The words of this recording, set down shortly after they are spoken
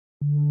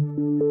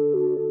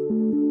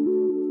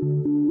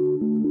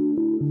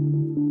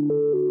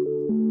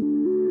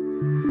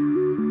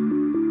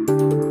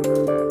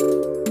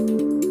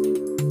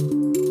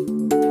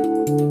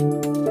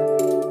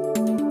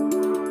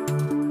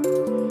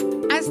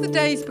the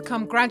days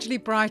become gradually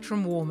brighter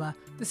and warmer,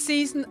 the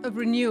season of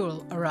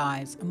renewal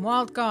arrives and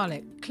wild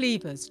garlic,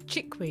 cleavers,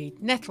 chickweed,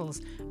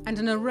 nettles and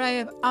an array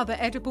of other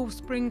edible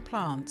spring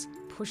plants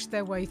push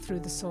their way through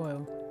the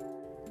soil.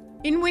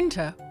 In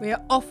winter, we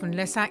are often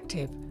less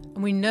active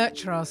and we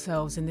nurture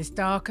ourselves in this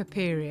darker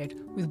period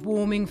with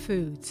warming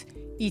foods,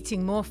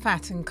 eating more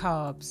fat and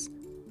carbs.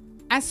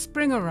 As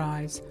spring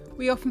arrives,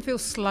 we often feel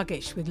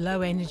sluggish with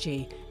low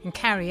energy and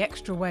carry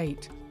extra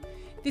weight.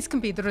 This can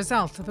be the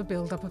result of a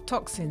build-up of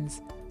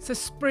toxins, so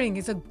spring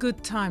is a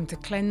good time to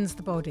cleanse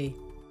the body.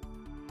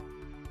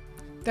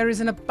 There is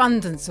an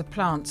abundance of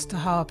plants to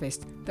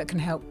harvest that can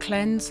help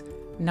cleanse,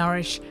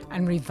 nourish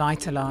and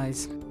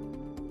revitalise.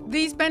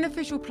 These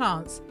beneficial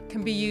plants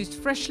can be used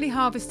freshly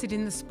harvested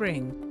in the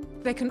spring.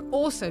 They can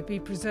also be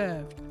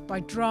preserved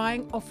by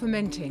drying or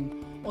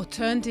fermenting or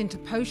turned into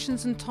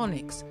potions and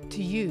tonics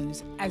to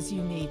use as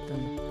you need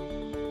them.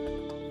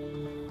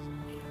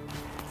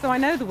 So I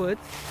know the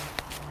woods.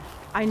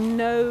 I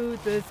know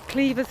there's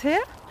cleavers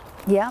here,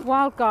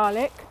 wild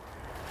garlic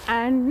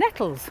and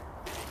nettles.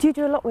 Do you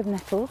do a lot with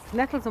nettles?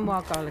 Nettles and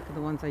wild garlic are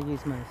the ones I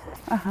use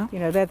most. You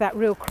know, they're that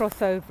real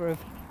crossover of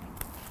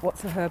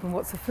what's a herb and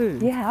what's a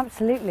food. Yeah,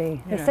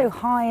 absolutely. They're so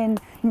high in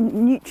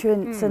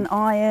nutrients and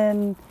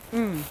iron.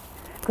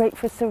 Great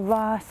for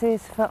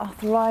psoriasis, for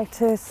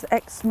arthritis,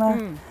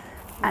 eczema,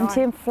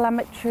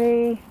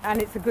 anti-inflammatory.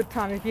 And it's a good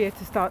time of year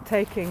to start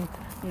taking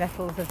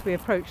nettles as we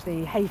approach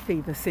the hay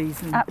fever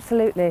season.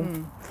 Absolutely.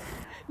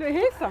 Look,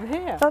 here's some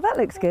here. Oh, that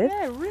looks good.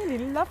 Yeah, really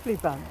lovely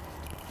bunch.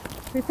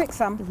 We pick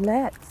some.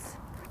 Let's.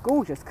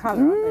 Gorgeous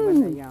colour, aren't they,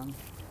 when they're young?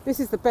 This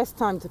is the best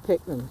time to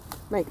pick them.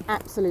 Make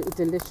absolutely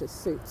delicious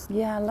soups.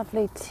 Yeah,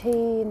 lovely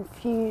tea,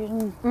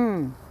 infusion.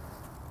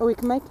 Or we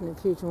can make an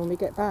infusion when we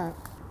get back.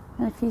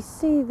 And if you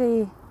see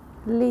the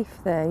leaf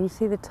there, you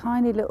see the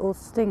tiny little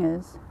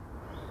stingers.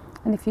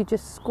 And if you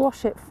just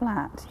squash it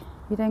flat,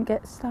 you don't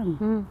get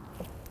stung.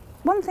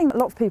 One thing that a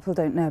lot of people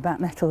don't know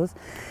about nettles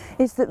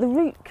is that the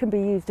root can be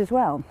used as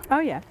well. Oh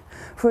yeah.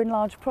 For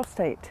enlarged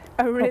prostate.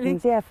 Oh really?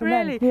 Problems. Yeah, for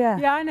really? men.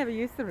 Yeah, I never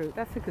used the root.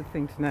 That's a good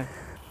thing to know.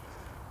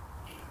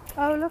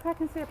 Oh look, I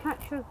can see a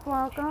patch of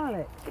wild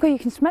garlic. Well, you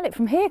can smell it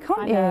from here,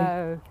 can't you? I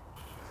know.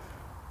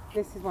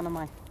 This is one of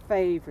my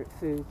favourite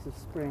foods of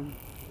spring.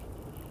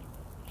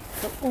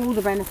 Got all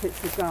the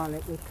benefits of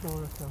garlic with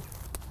chlorophyll.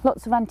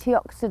 Lots of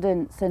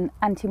antioxidants and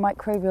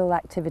antimicrobial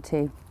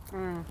activity.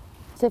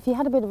 So if you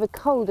had a bit of a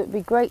cold, it'd be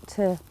great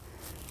to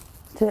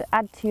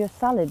add to your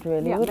salad,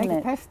 really, wouldn't it? Make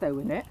a pesto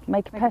with it.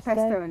 Make a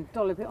pesto and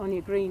dollop it on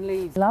your green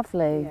leaves.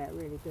 Lovely. Yeah,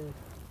 really good.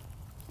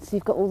 So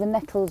you've got all the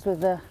nettles with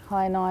the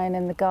high in iron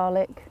and the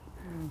garlic,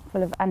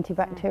 full of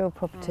antibacterial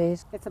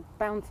properties. It's a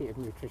bounty of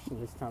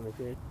nutrition this time of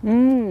year.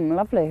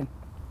 Lovely.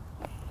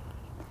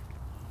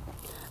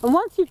 And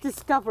once you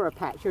discover a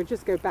patch, you'll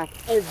just go back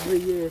every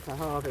year to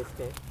harvest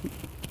it.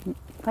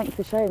 Thanks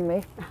for showing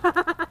me.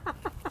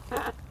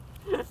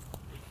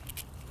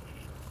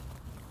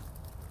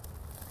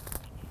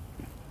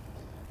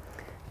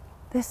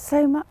 There's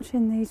so much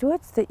in these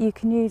woods that you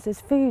can use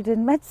as food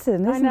and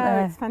medicine, isn't there? I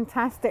know, it's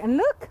fantastic. And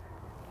look,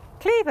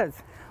 cleavers.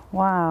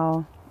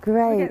 Wow,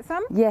 great. Can we get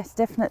some? Yes,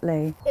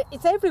 definitely.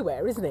 It's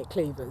everywhere, isn't it,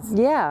 cleavers?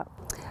 Yeah,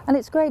 and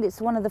it's great. It's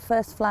one of the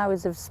first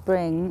flowers of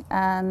spring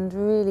and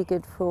really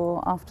good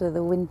for after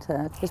the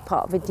winter as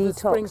part of a detox.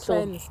 Spring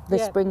cleanse. The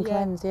spring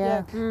cleanse,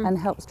 and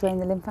helps drain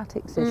the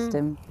lymphatic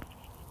system.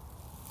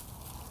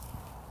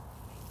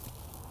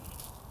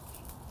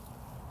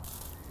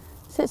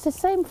 So it's the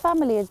same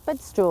family as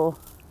bedstraw.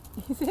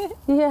 Is it?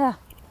 Yeah,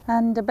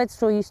 and the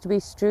bedstraw used to be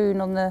strewn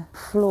on the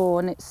floor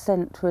and its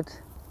scent would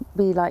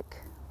be like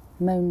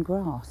mown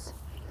grass.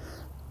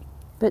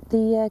 But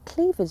the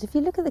cleavers, if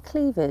you look at the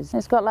cleavers,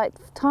 it's got like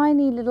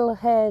tiny little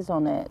hairs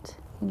on it.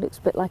 It looks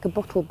a bit like a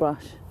bottle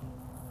brush.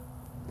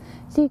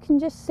 So you can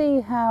just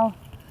see how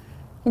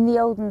in the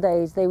olden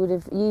days they would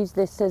have used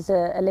this as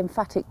a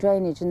lymphatic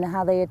drainage and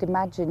how they had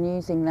imagined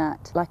using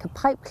that like a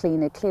pipe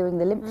cleaner, clearing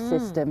the lymph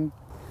system.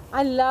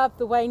 I love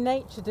the way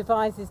nature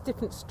devises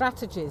different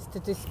strategies to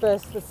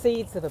disperse the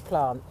seeds of a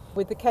plant.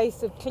 With the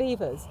case of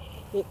cleavers,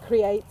 it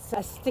creates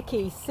a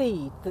sticky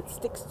seed that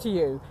sticks to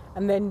you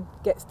and then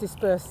gets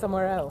dispersed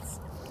somewhere else.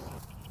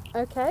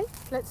 Okay,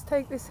 let's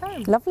take this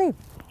home. Lovely.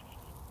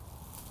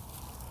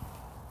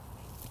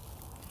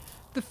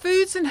 The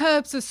foods and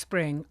herbs of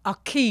spring are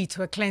key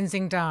to a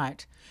cleansing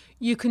diet.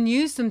 You can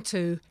use them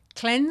to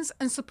cleanse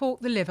and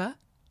support the liver,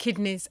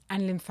 kidneys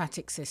and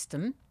lymphatic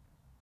system,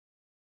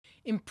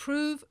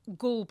 improve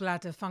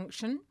gallbladder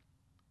function,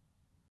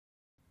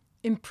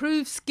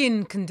 improve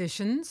skin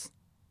conditions,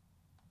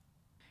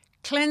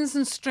 cleanse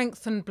and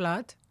strengthen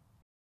blood,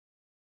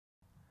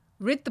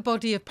 rid the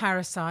body of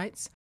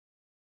parasites,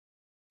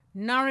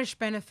 nourish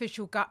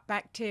beneficial gut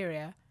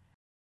bacteria,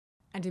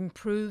 and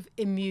improve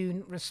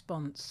immune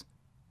response.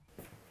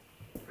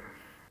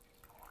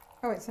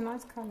 Oh, it's a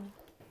nice colour.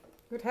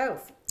 Good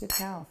health. Good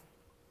health.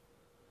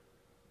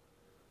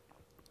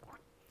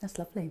 That's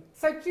lovely.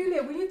 So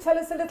Julia, will you tell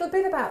us a little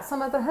bit about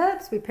some of the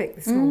herbs we picked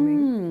this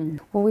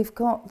morning? Well, we've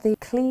got the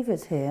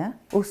cleavers here,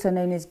 also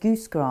known as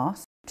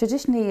goosegrass.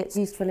 Traditionally, it's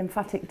used for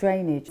lymphatic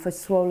drainage, for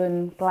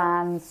swollen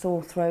glands,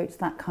 sore throats,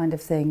 that kind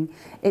of thing.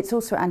 It's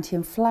also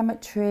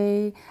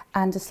anti-inflammatory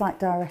and a slight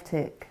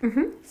diuretic.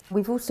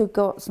 We've also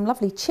got some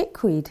lovely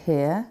chickweed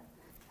here.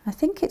 I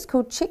think it's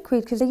called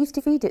chickweed because they used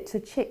to feed it to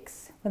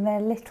chicks when they're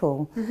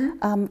little.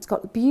 It's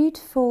got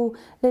beautiful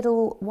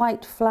little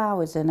white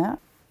flowers in it.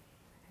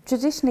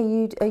 Traditionally,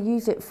 you'd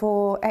use it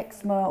for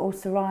eczema or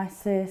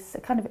psoriasis,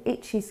 a kind of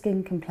itchy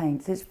skin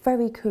complaints. It's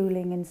very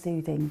cooling and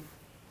soothing.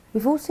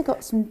 We've also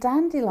got some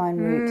dandelion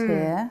root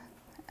here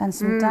and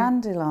some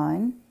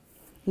dandelion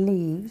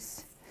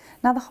leaves.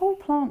 Now the whole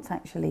plant's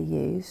actually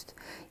used.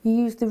 You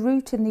use the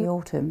root in the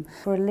autumn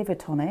for a liver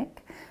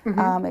tonic.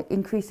 It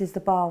increases the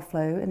bile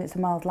flow and it's a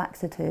mild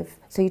laxative.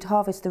 So you'd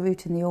harvest the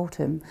root in the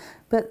autumn.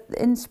 But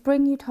in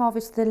spring you'd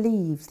harvest the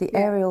leaves, the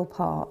aerial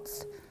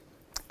parts,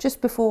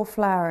 just before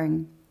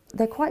flowering.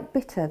 They're quite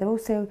bitter. They're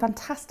also a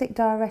fantastic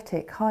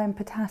diuretic, high in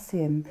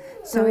potassium.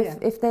 So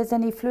if there's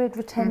any fluid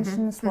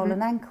retention,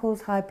 swollen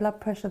ankles, high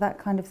blood pressure, that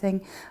kind of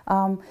thing,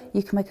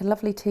 you can make a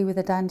lovely tea with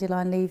the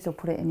dandelion leaves or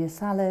put it in your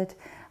salad,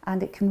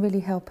 and it can really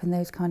help in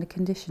those kind of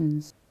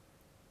conditions.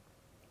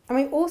 And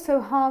we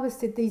also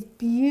harvested these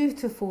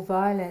beautiful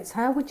violets.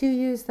 How would you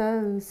use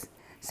those?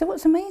 So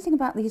what's amazing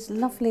about these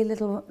lovely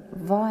little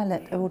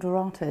violet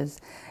odoratas,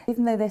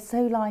 even though they're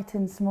so light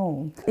and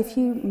small, if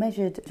you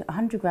measured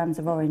 100 grams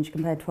of orange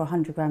compared to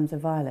 100 grams of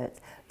violets,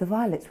 the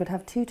violets would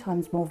have 2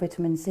 times more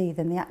vitamin C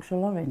than the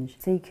actual orange.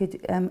 So you could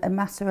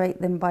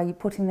macerate them by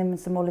putting them in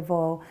some olive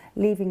oil,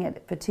 leaving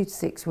it for 2 to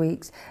 6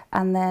 weeks,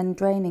 and then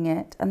draining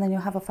it, and then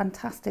you'll have a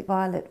fantastic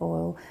violet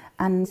oil.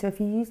 And so if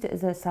you used it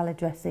as a salad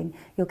dressing,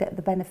 you'll get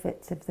the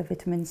benefits of the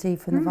vitamin C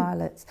from the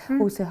violets.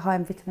 Also high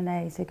in vitamin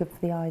A, so good for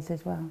the eyes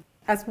as well.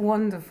 That's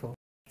wonderful.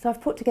 So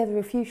I've put together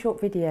a few short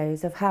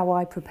videos of how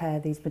I prepare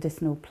these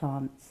medicinal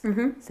plants.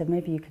 So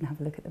maybe you can have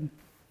a look at them.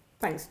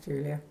 Thanks,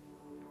 Julia.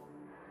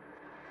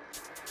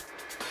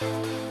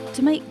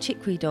 To make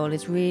chickweed oil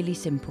is really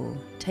simple.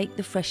 Take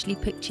the freshly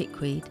picked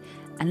chickweed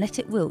and let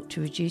it wilt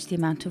to reduce the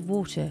amount of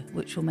water,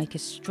 which will make a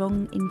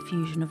strong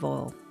infusion of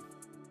oil.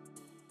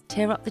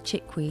 Tear up the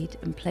chickweed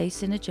and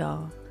place in a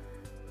jar.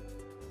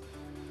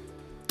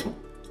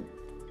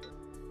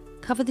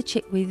 Cover the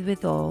chickweed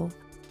with oil.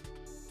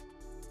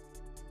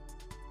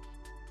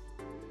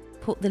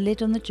 Put the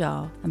lid on the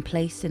jar and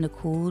place in a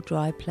cool,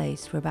 dry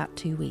place for about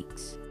 2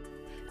 weeks.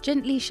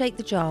 Gently shake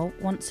the jar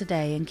once a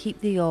day and keep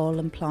the oil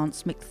and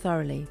plants mixed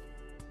thoroughly.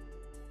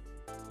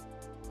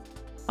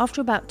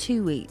 After about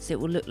 2 weeks, it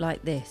will look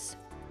like this.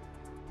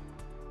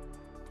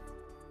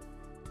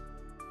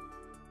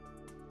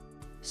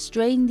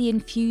 Strain the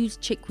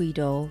infused chickweed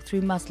oil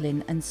through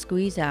muslin and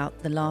squeeze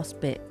out the last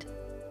bit.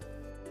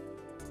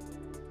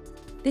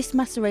 This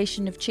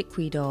maceration of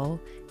chickweed oil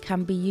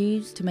can be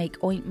used to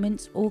make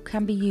ointments or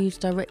can be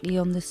used directly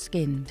on the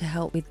skin to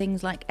help with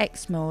things like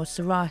eczema or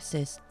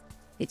psoriasis.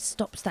 It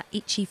stops that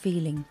itchy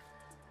feeling.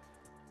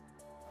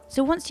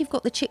 So once you've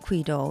got the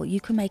chickweed oil, you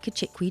can make a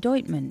chickweed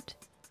ointment.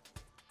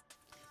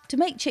 To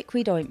make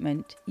chickweed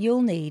ointment,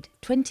 you'll need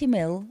 20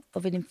 ml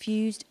of an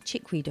infused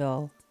chickweed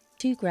oil,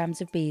 2 grams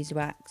of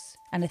beeswax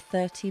and a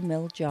 30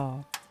 ml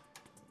jar.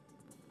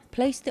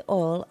 Place the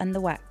oil and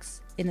the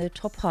wax in the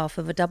top half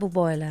of a double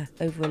boiler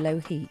over a low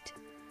heat.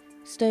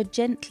 Stir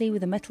gently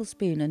with a metal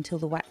spoon until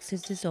the wax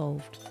is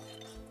dissolved.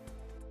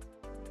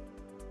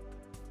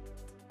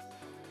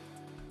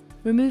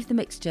 Remove the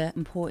mixture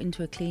and pour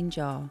into a clean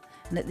jar,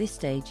 and at this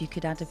stage you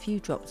could add a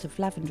few drops of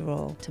lavender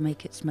oil to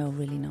make it smell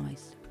really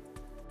nice.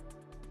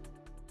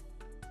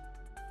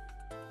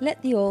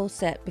 Let the oil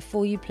set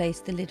before you place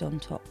the lid on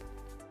top.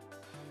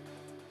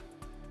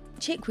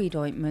 Chickweed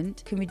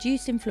ointment can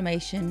reduce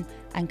inflammation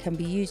and can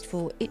be used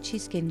for itchy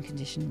skin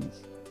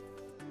conditions.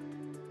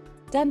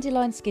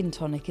 Dandelion skin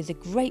tonic is a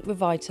great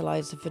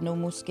revitaliser for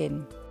normal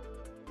skin.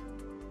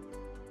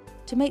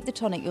 To make the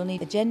tonic, you'll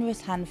need a generous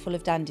handful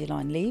of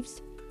dandelion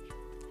leaves,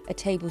 a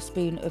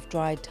tablespoon of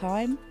dried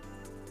thyme,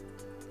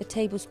 a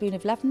tablespoon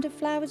of lavender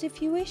flowers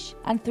if you wish,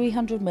 and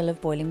 300 ml of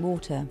boiling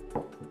water.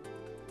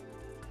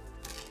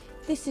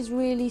 This is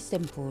really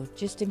simple,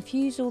 just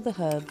infuse all the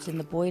herbs in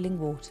the boiling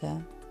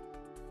water.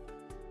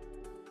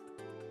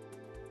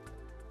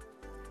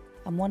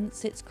 And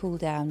once it's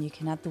cooled down, you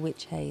can add the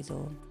witch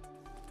hazel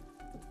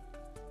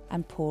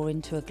and pour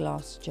into a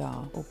glass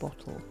jar or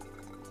bottle.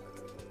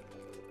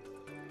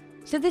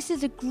 So this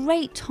is a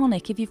great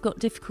tonic if you've got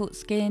difficult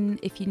skin,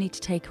 if you need to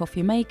take off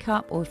your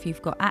makeup or if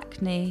you've got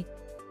acne.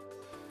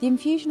 The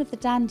infusion of the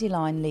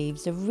dandelion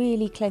leaves are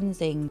really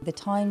cleansing. The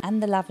thyme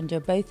and the lavender are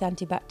both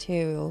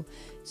antibacterial,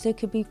 so it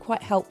could be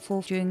quite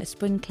helpful during a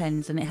spring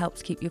cleanse, and it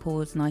helps keep your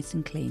pores nice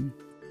and clean.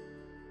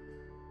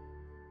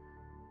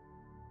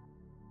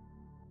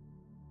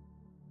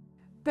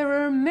 There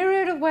are a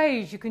myriad of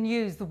ways you can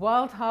use the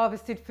wild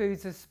harvested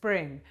foods of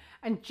spring,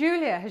 and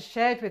Julia has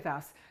shared with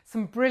us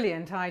some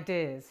brilliant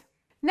ideas.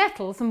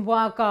 Nettles and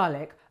wild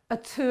garlic are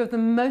 2 of the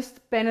most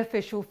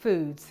beneficial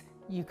foods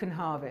you can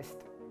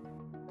harvest.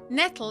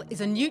 Nettle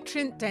is a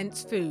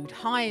nutrient-dense food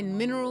high in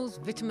minerals,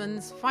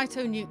 vitamins,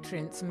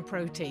 phytonutrients and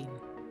protein.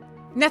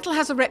 Nettle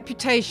has a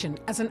reputation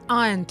as an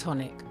iron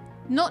tonic,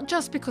 not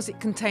just because it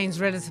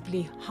contains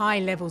relatively high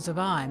levels of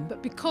iron,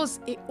 but because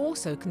it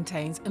also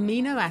contains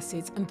amino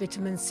acids and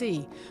vitamin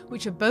C,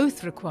 which are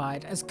both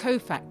required as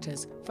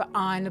cofactors for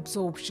iron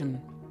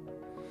absorption.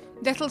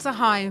 Nettles are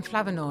high in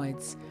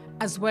flavonoids,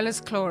 as well as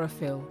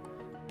chlorophyll,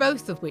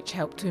 both of which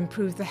help to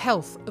improve the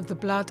health of the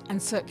blood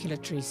and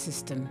circulatory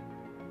system.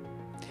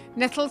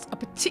 Nettles are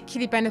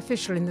particularly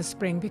beneficial in the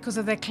spring because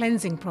of their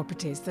cleansing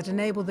properties that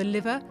enable the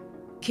liver,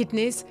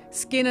 kidneys,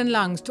 skin and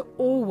lungs to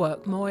all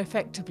work more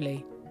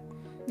effectively.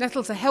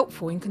 Nettles are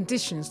helpful in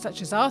conditions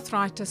such as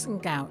arthritis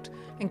and gout,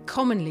 and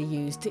commonly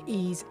used to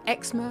ease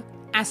eczema,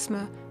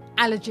 asthma,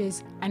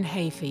 allergies and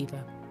hay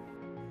fever.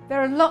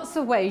 There are lots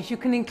of ways you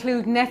can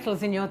include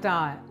nettles in your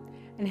diet,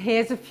 and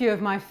here's a few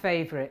of my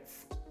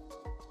favourites.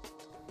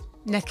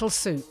 Nettle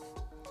soup.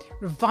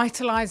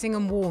 Revitalising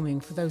and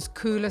warming for those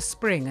cooler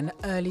spring and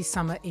early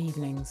summer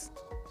evenings.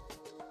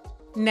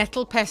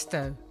 Nettle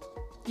pesto.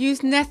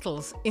 Use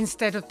nettles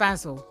instead of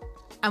basil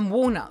and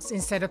walnuts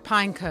instead of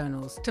pine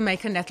kernels to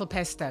make a nettle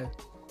pesto.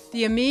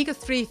 The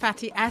omega-3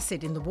 fatty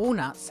acid in the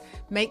walnuts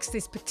makes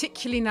this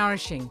particularly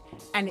nourishing,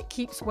 and it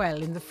keeps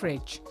well in the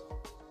fridge.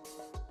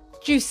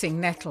 Juicing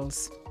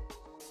nettles.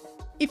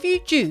 If you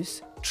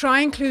juice, try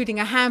including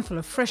a handful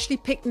of freshly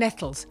picked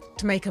nettles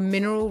to make a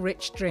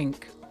mineral-rich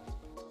drink.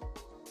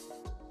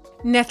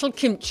 Nettle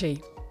kimchi.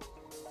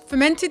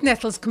 Fermented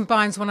nettles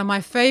combines one of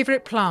my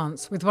favourite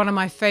plants with one of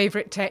my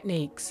favourite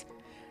techniques.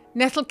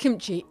 Nettle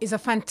kimchi is a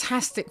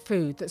fantastic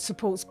food that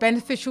supports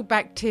beneficial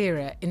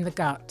bacteria in the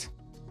gut.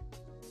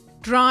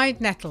 Dried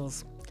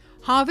nettles.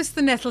 Harvest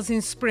the nettles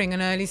in spring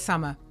and early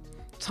summer.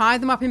 Tie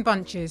them up in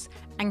bunches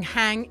and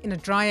hang in a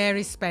dry,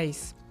 airy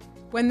space.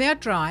 When they are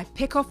dry,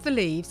 pick off the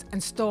leaves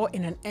and store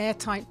in an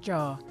airtight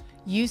jar.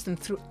 Use them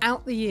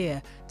throughout the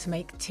year to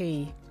make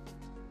tea.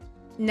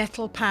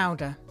 Nettle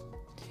powder.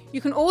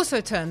 You can also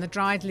turn the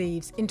dried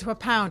leaves into a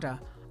powder,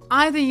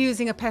 either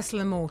using a pestle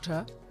and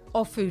mortar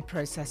or food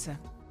processor.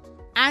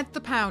 Add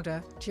the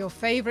powder to your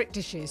favourite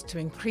dishes to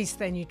increase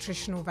their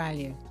nutritional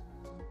value.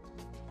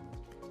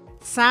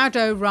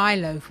 Sourdough rye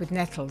loaf with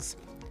nettles.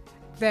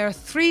 There are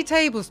 3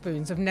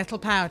 tablespoons of nettle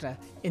powder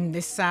in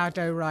this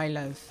sourdough rye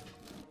loaf.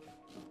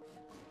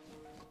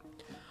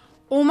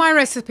 All my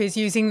recipes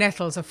using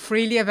nettles are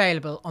freely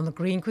available on the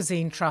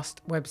Greencuisine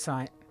Trust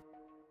website.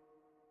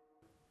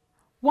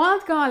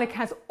 Wild garlic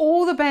has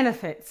all the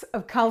benefits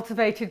of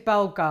cultivated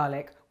bulb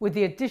garlic with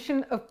the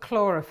addition of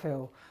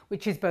chlorophyll,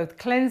 which is both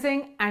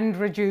cleansing and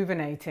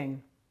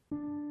rejuvenating.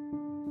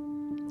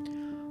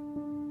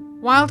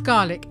 Wild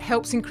garlic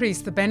helps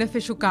increase the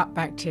beneficial gut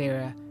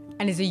bacteria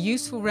and is a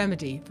useful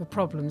remedy for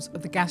problems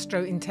of the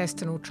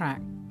gastrointestinal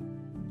tract.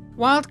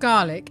 Wild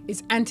garlic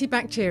is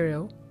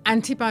antibacterial,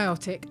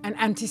 antibiotic and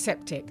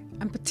antiseptic,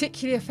 and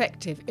particularly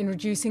effective in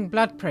reducing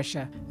blood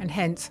pressure and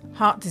hence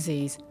heart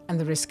disease and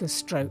the risk of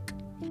stroke.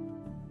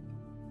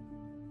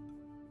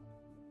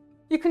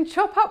 You can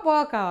chop up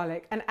wild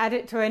garlic and add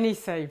it to any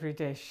savoury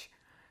dish.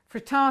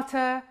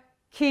 Frittata,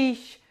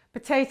 quiche,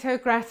 potato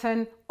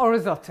gratin or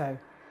risotto.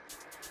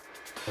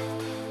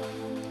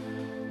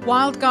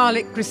 Wild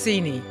garlic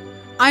grissini.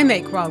 I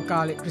make wild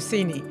garlic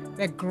grissini.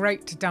 They're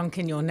great to dunk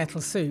in your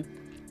nettle soup.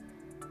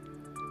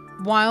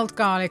 Wild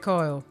garlic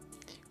oil.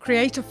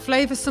 Create a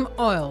flavoursome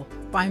oil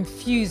by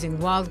infusing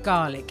wild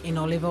garlic in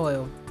olive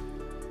oil.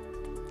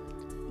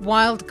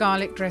 Wild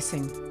garlic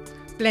dressing.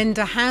 Blend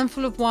a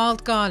handful of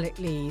wild garlic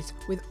leaves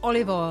with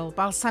olive oil,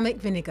 balsamic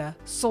vinegar,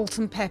 salt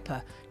and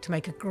pepper to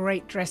make a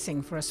great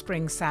dressing for a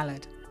spring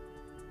salad.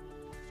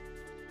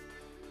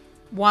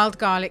 Wild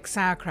garlic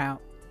sauerkraut.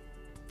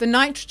 The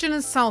nitrogen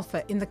and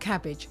sulphur in the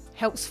cabbage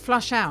helps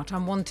flush out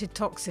unwanted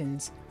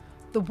toxins.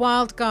 The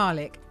wild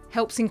garlic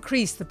helps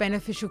increase the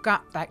beneficial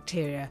gut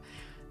bacteria.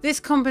 This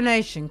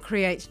combination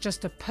creates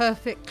just a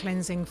perfect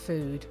cleansing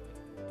food.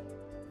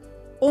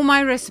 All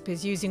my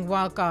recipes using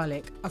wild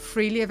garlic are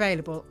freely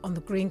available on the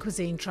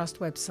Greencuisine Trust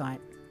website.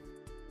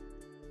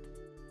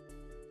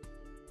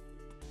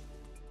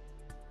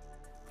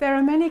 There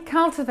are many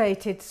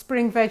cultivated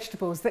spring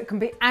vegetables that can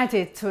be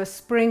added to a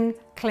spring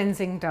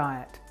cleansing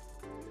diet.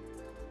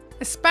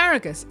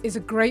 Asparagus is a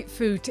great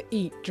food to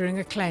eat during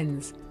a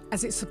cleanse,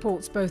 as it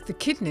supports both the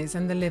kidneys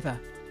and the liver.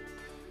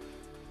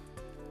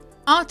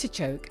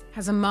 Artichoke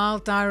has a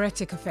mild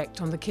diuretic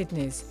effect on the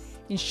kidneys,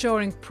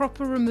 ensuring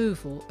proper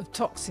removal of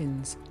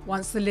toxins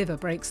once the liver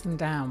breaks them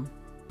down.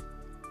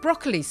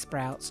 Broccoli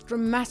sprouts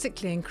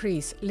dramatically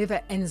increase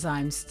liver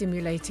enzyme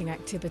stimulating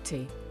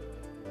activity.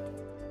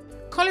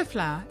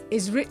 Cauliflower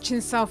is rich in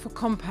sulfur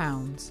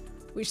compounds,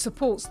 which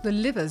supports the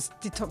liver's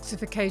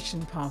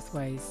detoxification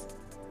pathways.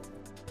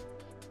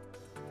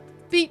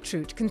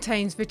 Beetroot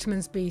contains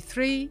vitamins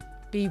B3,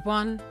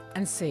 B1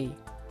 and C,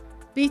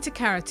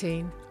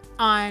 beta-carotene,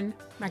 iron,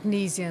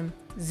 magnesium,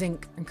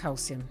 zinc and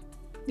calcium.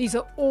 These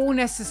are all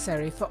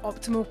necessary for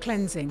optimal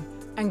cleansing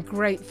and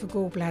great for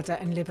gallbladder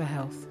and liver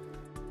health.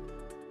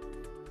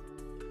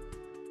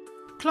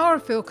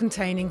 Chlorophyll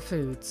containing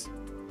foods.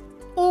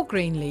 All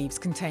green leaves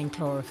contain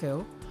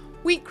chlorophyll,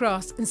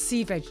 Wheatgrass and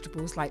sea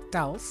vegetables like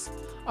dulse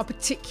are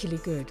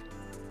particularly good,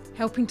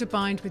 helping to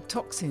bind with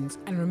toxins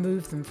and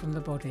remove them from the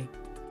body.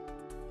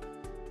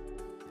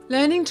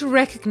 Learning to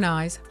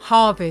recognise,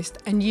 harvest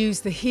and use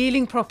the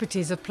healing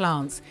properties of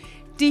plants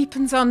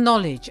deepens our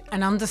knowledge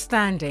and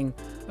understanding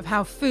of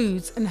how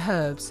foods and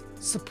herbs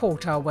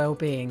support our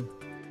well-being.